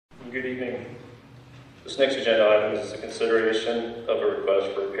Good evening. This next agenda item is the consideration of a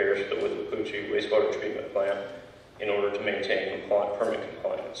request for repairs to the Withlacoochee wastewater treatment plant in order to maintain permit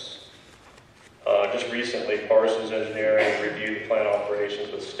compliance. Just recently, Parsons Engineering reviewed the plant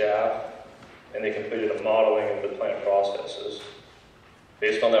operations with staff, and they completed a modeling of the plant processes.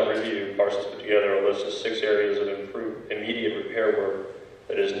 Based on that review, Parsons put together a list of 6 areas of immediate repair work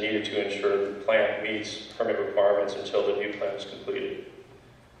that is needed to ensure the plant meets permit requirements until the new plant is completed.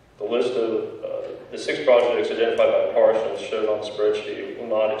 The list of the 6 projects identified by Parsons shown on the spreadsheet will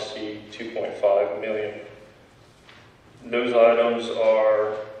not exceed $2.5 million. Those items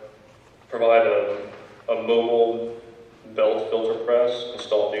are provide a mobile belt filter press,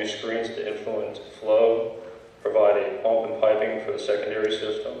 install new screens to influence flow, provide a pump and piping for the secondary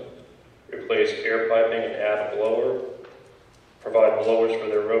system, replace air piping and add a blower, provide blowers for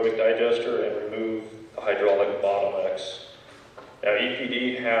the aerobic digester, and remove the hydraulic bottlenecks. Now,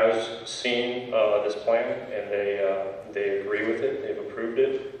 EPD has seen this plan, and they agree with it. They've approved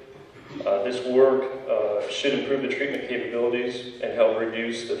it. This work should improve the treatment capabilities and help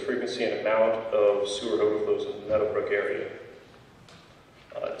reduce the frequency and amount of sewer overflows in the Meadowbrook area.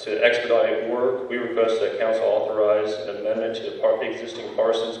 To expedite work, we request that Council authorize an amendment to the existing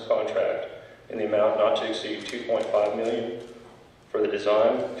Parsons contract in the amount not to exceed $2.5 million for the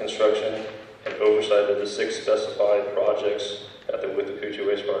design, construction, and oversight of the 6 specified projects at the Withlacoochee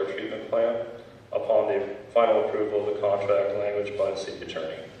wastewater treatment plant upon the final approval of the contract language by the city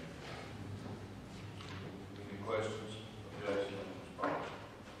attorney. Any questions? Objections? All right.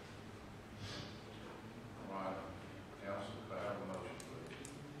 Council, can I have a motion,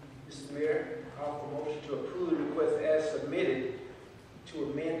 please? Mr. Mayor, I offer a motion to approve the request as submitted to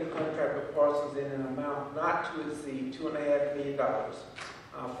amend the contract with Parsons in an amount not to exceed $2.5 million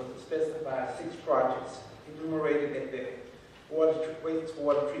for the specified 6 projects enumerated at the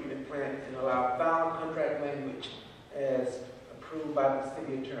wastewater treatment plant and allow final contract language as approved by the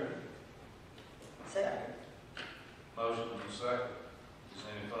city attorney. Second. Motion and second. Is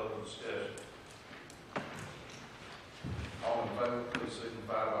there any further discussion? All in favor, please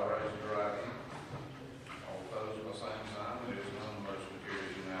signify by raising your